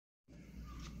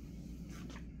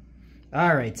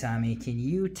All right, Tommy, can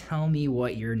you tell me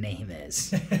what your name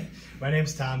is? My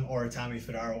name's Tom, or Tommy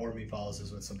Fedaro, or Meatballs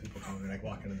is what some people call me when I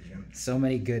walk into the gym. So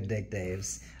many good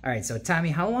nicknames. All right, so Tommy,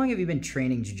 how long have you been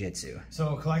training jiu-jitsu?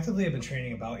 So collectively, I've been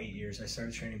training about 8 years. I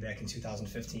started training back in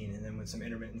 2015, and then with some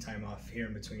intermittent time off here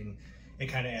in between, it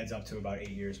kind of adds up to about 8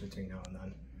 years between now and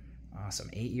then. Awesome.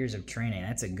 8 years of training.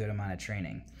 That's a good amount of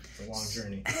training. It's a long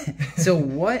journey. So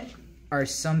what are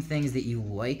some things that you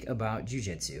like about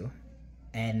jiu-jitsu?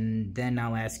 And then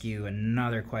I'll ask you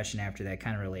another question after that,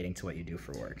 kind of relating to what you do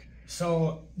for work.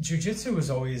 So jiu-jitsu was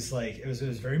always like, it was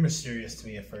very mysterious to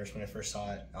me at first when I first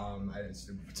saw it.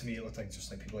 To me, it looked like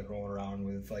just like people like rolling around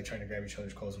with like trying to grab each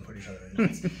other's clothes and put each other in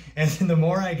knots. And then the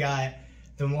more I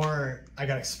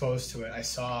got exposed to it, I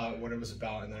saw what it was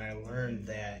about, and then I learned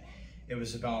that it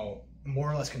was about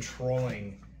more or less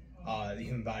controlling the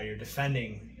human body or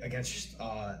defending against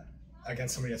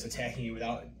somebody that's attacking you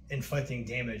without inflicting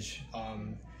damage,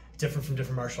 different from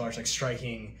different martial arts like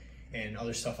striking and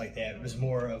other stuff like that. It was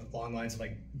more of along lines of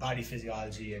like body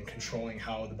physiology and controlling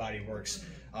how the body works,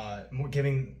 more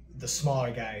giving the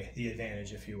smaller guy the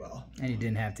advantage, if you will. And you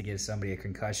didn't have to give somebody a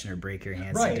concussion or break your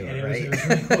hands right, to do and it, right? It was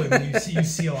really cool. I mean, you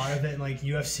see a lot of it in like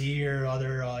UFC or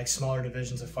other like smaller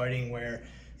divisions of fighting where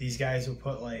these guys will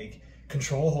put like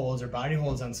control holds or body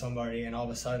holds on somebody, and all of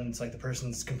a sudden it's like the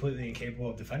person's completely incapable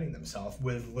of defending themselves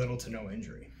with little to no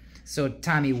injury. So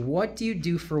Tommy, what do you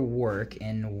do for work,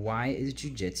 and why is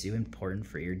jiu-jitsu important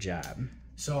for your job?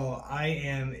 So I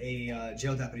am a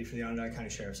jail deputy for the Onondaga County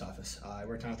Sheriff's Office. I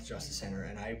work down at the Justice Center,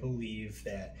 and I believe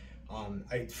that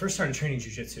I first started training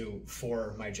jiu-jitsu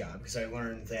for my job because I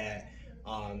learned that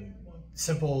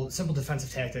simple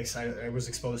defensive tactics I was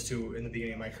exposed to in the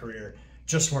beginning of my career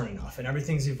just weren't enough, and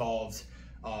everything's evolved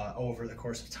over the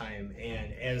course of time.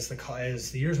 And as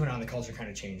the years went on, the culture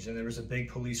kind of changed, and there was a big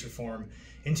police reform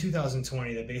in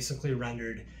 2020 that basically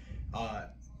rendered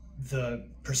the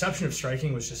perception of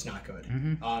striking was just not good.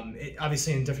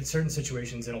 Obviously, in certain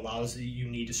situations, it allows you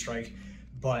need to strike,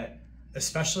 but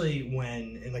especially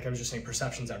when, and like I was just saying,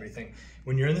 perception's everything.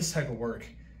 When you're in this type of work,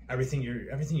 everything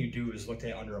you do is looked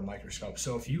at under a microscope.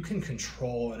 So if you can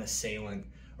control an assailant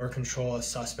or control a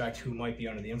suspect who might be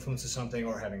under the influence of something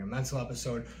or having a mental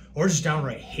episode or just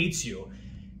downright hates you,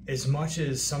 as much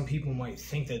as some people might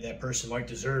think that that person might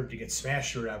deserve to get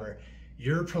smashed or whatever,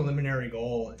 your preliminary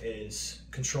goal is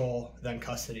control, then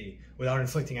custody, without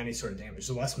inflicting any sort of damage.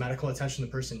 The less medical attention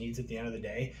the person needs at the end of the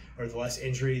day, or the less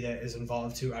injury that is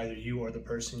involved to either you or the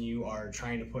person you are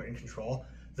trying to put in control,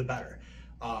 the better.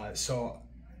 So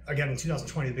again, in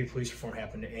 2020, the big police reform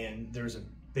happened, and there was a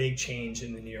big change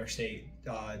in the New York State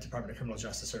Department of Criminal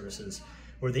Justice Services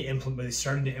where they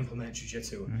started to implement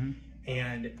jiu-jitsu.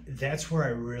 And that's where I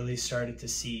really started to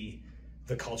see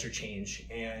the culture change.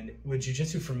 And with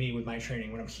jiu-jitsu, for me, with my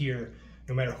training, when I'm here,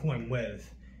 no matter who I'm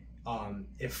with,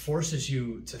 it forces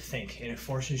you to think, and it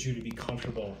forces you to be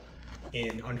comfortable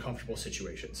in uncomfortable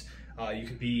situations. You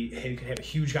could have a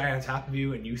huge guy on top of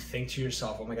you, and you think to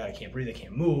yourself, oh my God, I can't breathe, I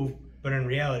can't move. But in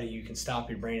reality, you can stop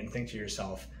your brain and think to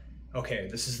yourself, okay,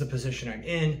 this is the position I'm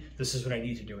in, this is what I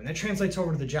need to do. And that translates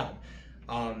over to the job.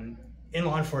 In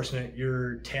law enforcement,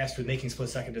 you're tasked with making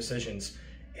split-second decisions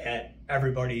at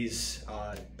everybody's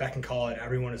beck and call, and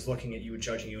everyone is looking at you and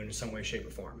judging you in some way, shape, or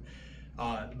form.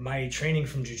 My training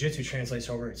from jiu-jitsu translates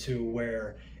over to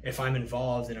where if I'm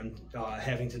involved and I'm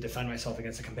having to defend myself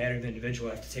against a combative individual,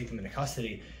 I have to take them into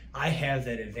custody. I have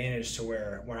that advantage to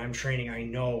where when I'm training, I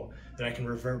know that I can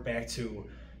revert back to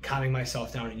calming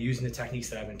myself down and using the techniques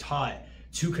that I've been taught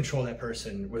to control that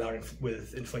person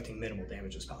with inflicting minimal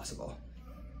damage as possible.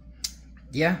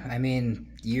 Yeah, I mean,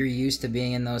 you're used to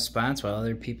being in those spots while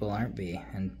other people aren't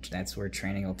and that's where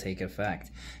training will take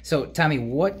effect. So, Tommy,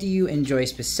 what do you enjoy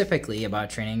specifically about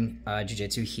training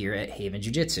jiu-jitsu here at Haven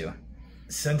Jiu-Jitsu?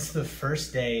 Since the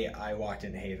first day I walked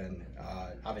into Haven,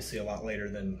 obviously a lot later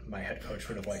than my head coach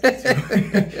would have liked it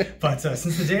to, but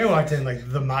since the day I walked in,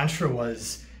 like the mantra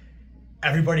was,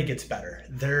 everybody gets better.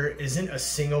 There isn't a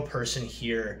single person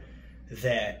here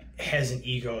that has an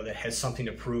ego, that has something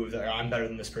to prove that I'm better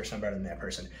than this person, I'm better than that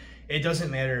person. It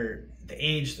doesn't matter the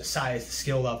age, the size, the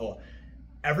skill level.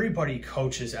 Everybody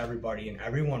coaches everybody, and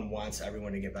everyone wants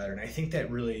everyone to get better. And I think that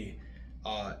really,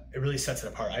 it really sets it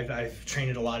apart. I've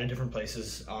trained at a lot of different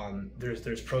places.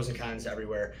 There's pros and cons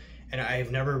everywhere. And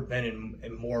I've never been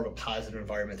in more of a positive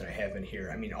environment than I have been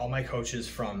here. I mean, all my coaches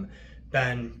from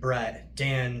Ben, Brett,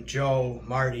 Dan, Joe,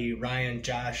 Marty, Ryan,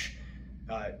 Josh,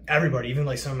 everybody, even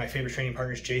like some of my favorite training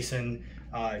partners, Jason,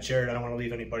 Jared, I don't want to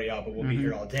leave anybody out, but we'll be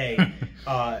here all day.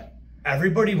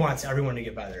 Everybody wants everyone to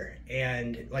get better.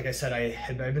 And like I said,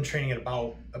 I've been training at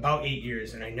about 8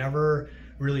 years, and I never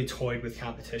really toyed with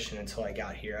competition until I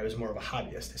got here. I was more of a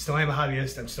hobbyist. I still am a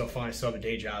hobbyist. I'm still fun. I still have a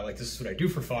day job. Like, this is what I do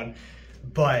for fun.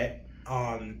 But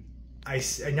I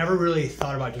never really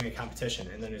thought about doing a competition.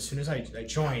 And then as soon as I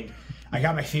joined, I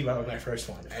got my feet wet with my first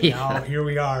one. And now here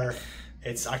we are.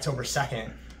 It's October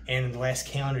 2nd. And in the last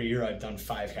calendar year, I've done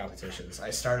 5 competitions.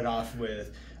 I started off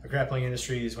with a Grappling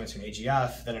Industries, went to an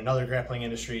AGF, then another Grappling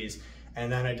Industries,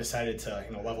 and then I decided to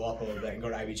level up a little bit and go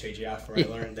to IBJJF, where I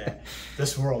learned that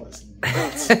this world is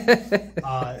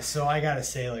nuts. So I gotta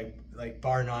say, like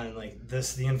bar none,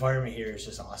 the environment here is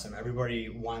just awesome. Everybody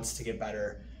wants to get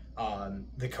better.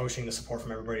 The coaching, the support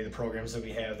from everybody, the programs that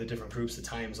we have, the different groups, the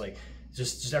times,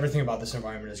 just everything about this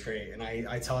environment is great. And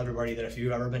I tell everybody that if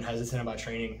you've ever been hesitant about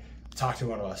training, talk to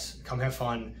one of us. Come have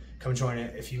fun. Come join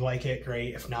it. If you like it,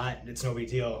 great. If not, it's no big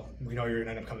deal. We know you're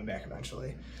gonna end up coming back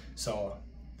eventually. So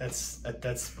that's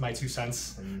my 2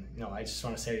 cents. And I just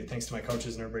want to say thanks to my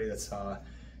coaches and everybody that's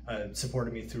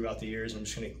supported me throughout the years. I'm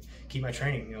just gonna keep my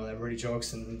training. Everybody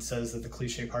jokes and says that the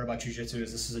cliche part about jiu-jitsu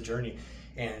is this is a journey.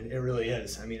 And it really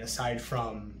is. I mean, aside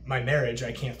from my marriage,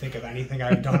 I can't think of anything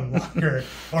I've done longer,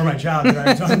 or my job that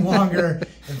I've done longer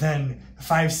than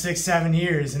 5, 6, 7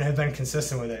 years, and have been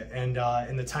consistent with it. And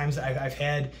in the times I've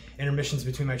had intermissions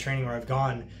between my training where I've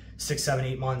gone 6, 7,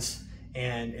 8 months,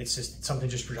 and it's just something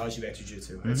just draws you back to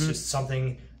jiu-jitsu. It's just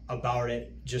something about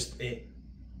it. Just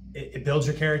it builds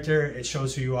your character. It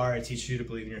shows who you are. It teaches you to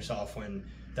believe in yourself when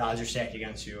the odds are stacked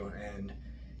against you, and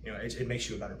it makes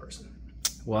you a better person.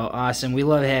 Well, awesome. We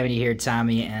love having you here,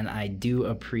 Tommy, and I do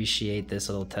appreciate this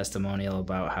little testimonial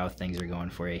about how things are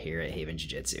going for you here at Haven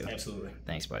Jiu-Jitsu. Absolutely.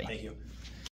 Thanks, buddy. Thank you.